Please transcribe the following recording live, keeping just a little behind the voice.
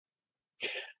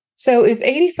So if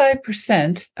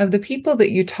 85% of the people that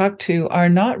you talk to are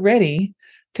not ready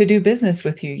to do business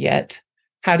with you yet,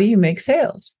 how do you make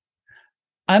sales?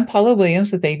 I'm Paula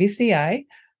Williams with ABCI.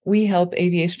 We help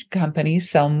aviation companies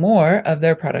sell more of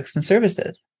their products and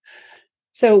services.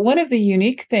 So one of the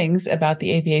unique things about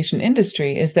the aviation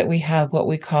industry is that we have what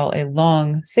we call a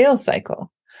long sales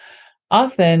cycle.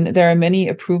 Often there are many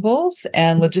approvals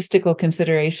and logistical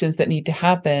considerations that need to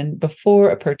happen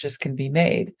before a purchase can be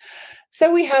made. So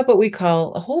we have what we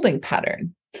call a holding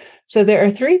pattern. So there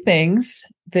are three things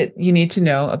that you need to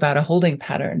know about a holding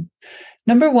pattern.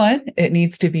 Number one, it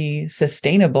needs to be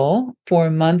sustainable for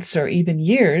months or even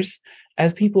years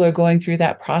as people are going through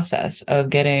that process of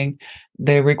getting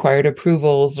the required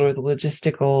approvals or the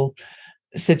logistical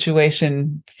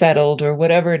situation settled or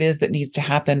whatever it is that needs to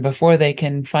happen before they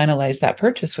can finalize that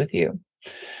purchase with you.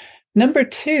 Number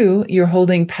two, your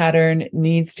holding pattern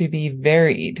needs to be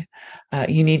varied.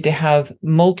 You need to have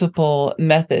multiple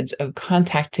methods of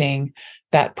contacting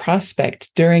that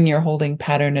prospect during your holding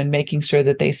pattern and making sure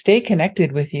that they stay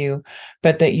connected with you,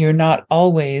 but that you're not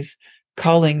always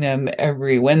calling them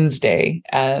every Wednesday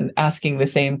and asking the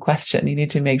same question. You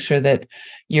need to make sure that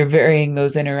you're varying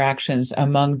those interactions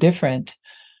among different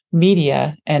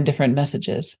media and different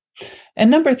messages.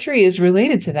 And number three is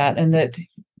related to that, and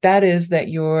that is that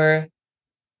your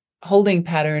holding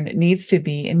pattern needs to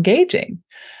be engaging.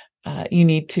 You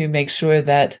need to make sure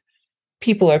that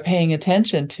people are paying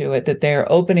attention to it, that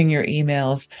they're opening your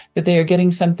emails, that they are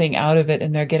getting something out of it,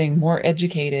 and they're getting more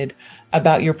educated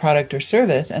about your product or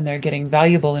service, and they're getting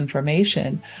valuable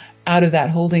information out of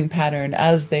that holding pattern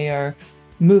as they are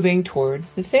moving toward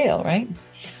the sale, right?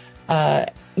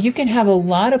 You can have a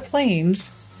lot of planes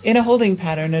in a holding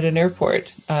pattern at an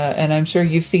airport. And I'm sure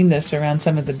you've seen this around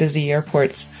some of the busy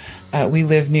airports. We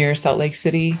live near Salt Lake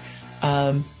City.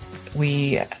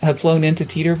 We have flown into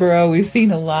Teterboro. We've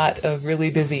seen a lot of really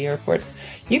busy airports.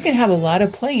 You can have a lot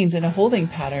of planes in a holding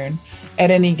pattern at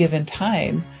any given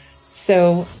time.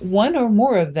 So one or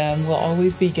more of them will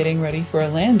always be getting ready for a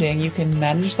landing. You can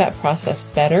manage that process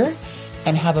better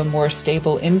and have a more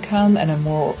stable income and a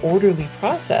more orderly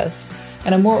process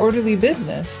and a more orderly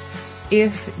business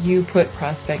if you put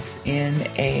prospects in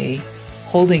a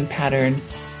holding pattern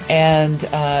and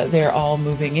they're all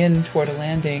moving in toward a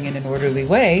landing in an orderly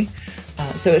way.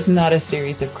 So it's not a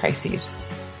series of crises.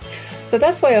 So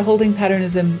that's why a holding pattern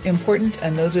is important.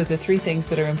 And those are the three things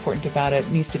that are important about it.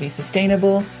 It needs to be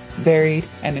sustainable, varied,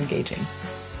 and engaging.